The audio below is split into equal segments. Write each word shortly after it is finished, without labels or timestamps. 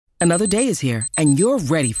Another day is here, and you're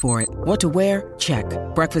ready for it. What to wear? Check.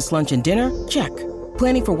 Breakfast, lunch, and dinner? Check.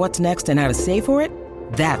 Planning for what's next and how to save for it?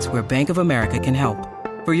 That's where Bank of America can help.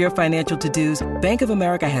 For your financial to-dos, Bank of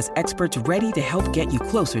America has experts ready to help get you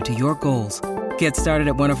closer to your goals. Get started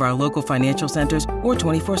at one of our local financial centers or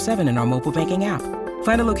 24/7 in our mobile banking app.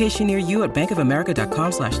 Find a location near you at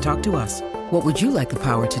bankofamerica.com/talktous. What would you like the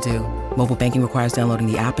power to do? Mobile banking requires downloading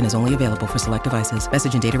the app and is only available for select devices.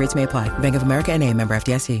 Message and data rates may apply. Bank of America N.A., member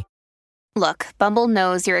FDIC. Look, Bumble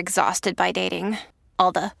knows you're exhausted by dating.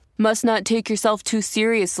 All the must not take yourself too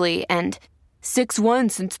seriously and 6'1"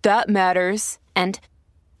 since that matters. And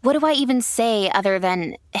what do I even say other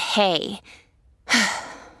than hey?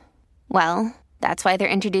 Well, that's why they're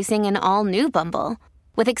introducing an all-new Bumble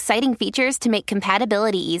with exciting features to make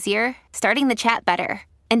compatibility easier, starting the chat better,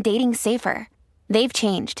 and dating safer. They've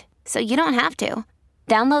changed, so you don't have to.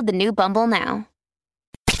 Download the new Bumble now.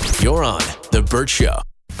 You're on The Burt Show.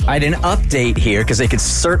 I had an update here because they could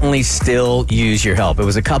certainly still use your help. It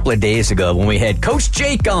was a couple of days ago when we had Coach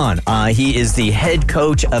Jake on. He is the head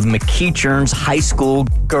coach of McEachern's high school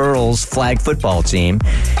girls flag football team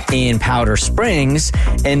in Powder Springs,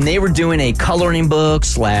 and they were doing a coloring book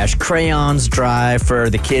 / crayons drive for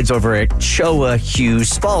the kids over at Showa Hughes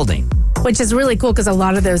Spalding. Which is really cool because a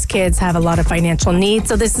lot of those kids have a lot of financial needs.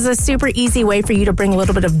 So this is a super easy way for you to bring a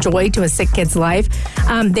little bit of joy to a sick kid's life.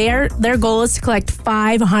 Their goal is to collect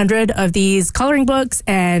 500 of these coloring books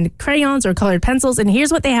and crayons or colored pencils. And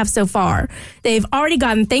here's what they have so far. They've already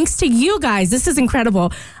gotten, thanks to you guys, this is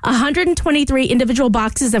incredible, 123 individual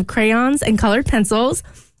boxes of crayons and colored pencils,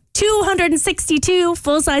 262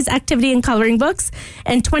 full-size activity and coloring books,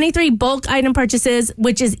 and 23 bulk item purchases,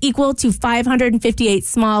 which is equal to 558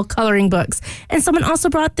 small coloring books. And someone also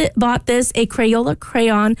bought this, a Crayola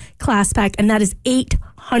crayon class pack, and that is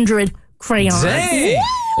 800 crayons. Dang.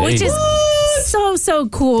 Which is so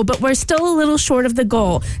cool, but we're still a little short of the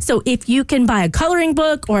goal. So if you can buy a coloring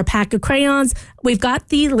book or a pack of crayons, we've got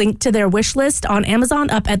the link to their wish list on Amazon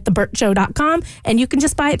up at theburtshow.com, and you can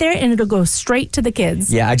just buy it there and it'll go straight to the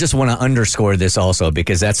kids. Yeah, I just want to underscore this also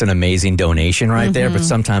because that's an amazing donation right there, but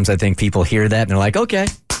sometimes I think people hear that and they're like, okay,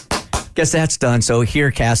 guess that's done. So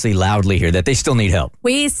hear Cassie loudly here that they still need help.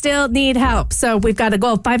 We still need help. So we've got a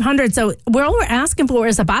goal of 500. So all we're asking for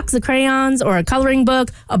is a box of crayons or a coloring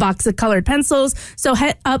book, a box of colored pencils. So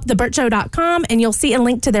head up theburtshow.com and you'll see a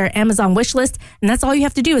link to their Amazon wish list. And that's all you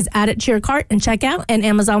have to do is add it to your cart and check out, and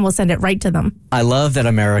Amazon will send it right to them. I love that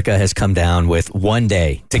America has come down with one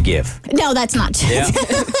day to give. No, that's not true.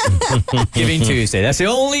 Yeah. Giving Tuesday. That's the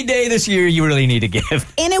only day this year you really need to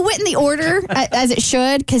give. And it went in the order as it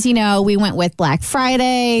should because, we went with Black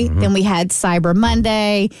Friday, then we had Cyber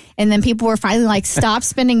Monday, and then people were finally like, stop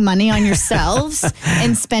spending money on yourselves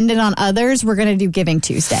and spend it on others. We're going to do Giving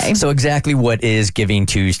Tuesday. So exactly what is Giving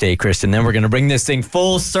Tuesday, Kristen? Then we're going to bring this thing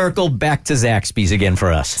full circle back to Zaxby's again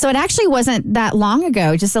for us. So it actually wasn't that long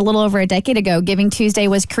ago, just a little over a decade ago, Giving Tuesday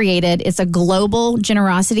was created. It's a global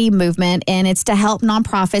generosity movement, and it's to help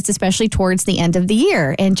nonprofits, especially towards the end of the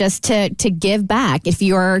year, and just to give back if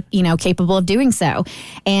you're, capable of doing so.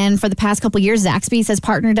 And for the past couple years, Zaxby's has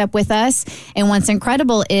partnered up with us. And what's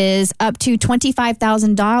incredible is up to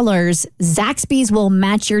 $25,000, Zaxby's will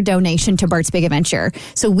match your donation to Burt's Big Adventure.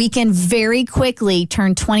 So we can very quickly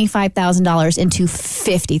turn $25,000 into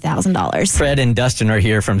 $50,000. Fred and Dustin are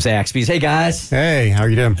here from Zaxby's. Hey, guys. Hey, how are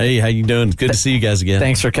you doing? Hey, how you doing? Good to see you guys again.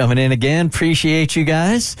 Thanks for coming in again. Appreciate you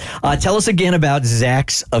guys. Tell us again about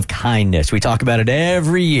Zacks of Kindness. We talk about it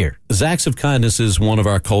every year. Zacks of Kindness is one of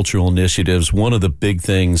our cultural initiatives. One of the big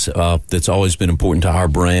things that's always been important to our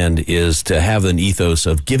brand is to have an ethos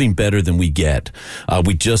of giving better than we get.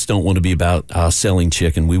 We just don't want to be about selling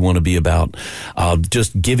chicken. We want to be about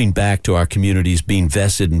just giving back to our communities, being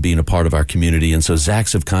vested and being a part of our community. And so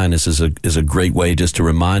Zacks of Kindness is a great way just to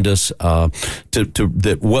remind us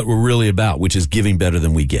that what we're really about, which is giving better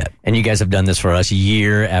than we get. And you guys have done this for us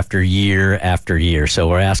year after year after year. So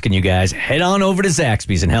we're asking you guys, head on over to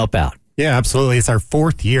Zaxby's and help out. Yeah, absolutely. It's our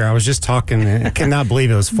 4th year. I was just talking, I cannot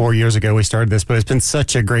believe it was 4 years ago we started this, but it's been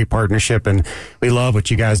such a great partnership, and we love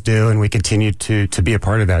what you guys do, and we continue to be a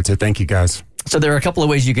part of that. So thank you guys. So there are a couple of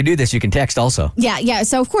ways you can do this. You can text also. Yeah.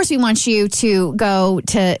 So, of course, we want you to go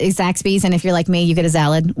to Zaxby's. And if you're like me, you get a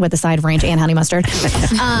salad with a side of ranch and honey mustard. But,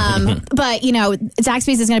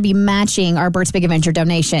 Zaxby's is going to be matching our Burt's Big Adventure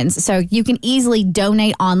donations. So you can easily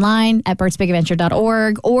donate online at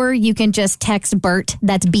burtsbigadventure.org, or you can just text Burt,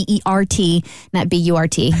 that's B-E-R-T, not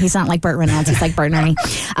B-U-R-T. He's not like Burt Reynolds. He's like Burt and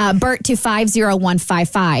Ernie. Burt to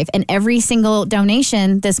 50155. And every single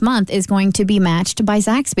donation this month is going to be matched by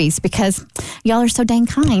Zaxby's because y'all are so dang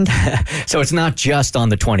kind. So it's not just on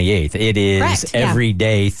the 28th. It is Correct, yeah. every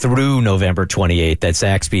day through November 28th that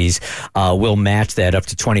Zaxby's will match that up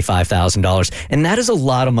to $25,000. And that is a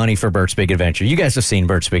lot of money for Bert's Big Adventure. You guys have seen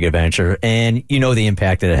Bert's Big Adventure, and you know the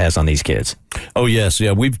impact that it has on these kids. Oh, yes.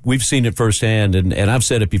 Yeah, we've seen it firsthand, and I've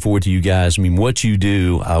said it before to you guys. I mean, what you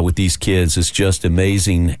do with these kids is just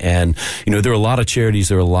amazing. And, you know, there are a lot of charities,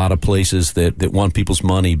 there are a lot of places that want people's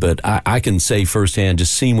money, but I can say firsthand,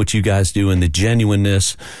 just seeing what you guys do and the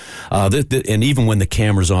genuineness, and even when the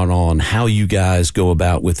cameras aren't on, how you guys go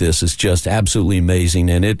about with this is just absolutely amazing.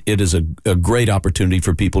 And it is a great opportunity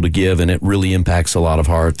for people to give, and it really impacts a lot of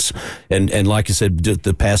hearts. And like I said,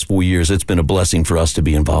 the past 4 years, it's been a blessing for us to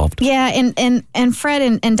be involved. Yeah, and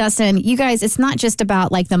Fred and Dustin, you guys, it's not just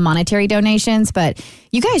about like the monetary donations, but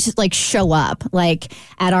you guys just like show up. Like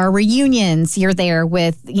at our reunions, you're there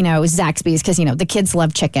with, you know, Zaxby's, because, you know, the kids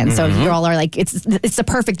love chicken. So you all are like, it's the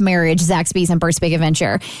perfect marriage, Zaxby's and Bert's Big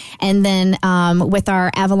Adventure. And then with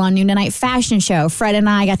our Avalon Noon to Night fashion show, Fred and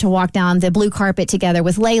I got to walk down the blue carpet together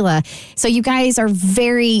with Layla. So you guys are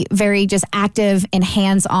very, very just active and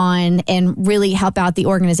hands-on and really help out the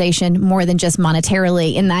organization more than just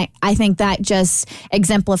monetarily. And I think that just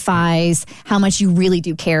exemplifies how much you really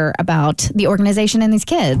do care about the organization and these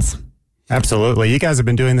kids. Absolutely. You guys have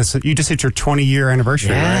been doing this. You just hit your 20-year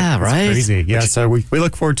anniversary, Yeah, right? right. It's crazy. Yeah, so we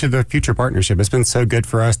look forward to the future partnership. It's been so good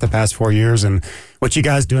for us the past 4 years, and what you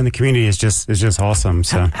guys do in the community is just awesome.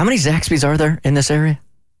 So, How many Zaxby's are there in this area?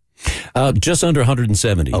 Just under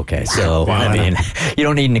 170. Okay, so I mean, you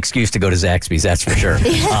don't need an excuse to go to Zaxby's, that's for sure.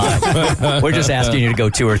 We're just asking you to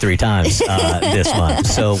go 2 or 3 times this month.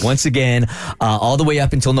 So once again, all the way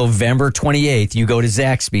up until November 28th, you go to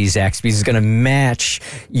Zaxby's. Zaxby's is going to match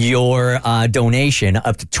your donation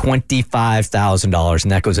up to $25,000,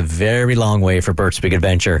 and that goes a very long way for Bert's Big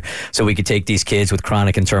Adventure, so we could take these kids with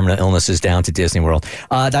chronic and terminal illnesses down to Disney World.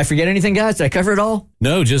 Did I forget anything, guys? Did I cover it all?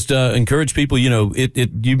 No, just encourage people. You know,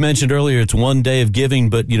 you mentioned earlier it's one day of giving,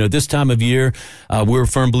 but you know, this time of year, we're a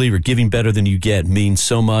firm believer giving better than you get means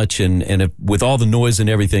so much, and if, with all the noise and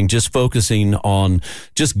everything, just focusing on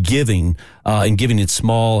just giving and giving in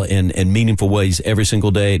small and meaningful ways every single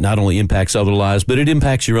day, it not only impacts other lives, but it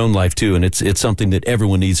impacts your own life too, and it's something that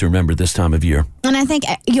everyone needs to remember this time of year. And I think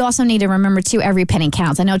you also need to remember too, every penny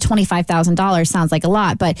counts. I know $25,000 sounds like a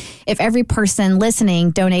lot, but if every person listening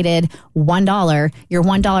donated $1, your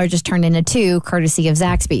 $1 just turned into $2, courtesy of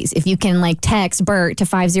Zaxby's. If you can like text Bert to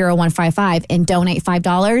 50155 and donate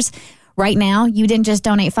 $5, right now you didn't just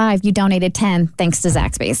donate 5, you donated 10 thanks to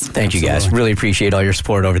Zaxby's. Thank you, guys. Really appreciate all your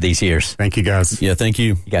support over these years. thank you, guys. Yeah, thank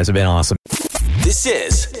you. You guys have been awesome. This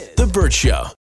is The Bert Show.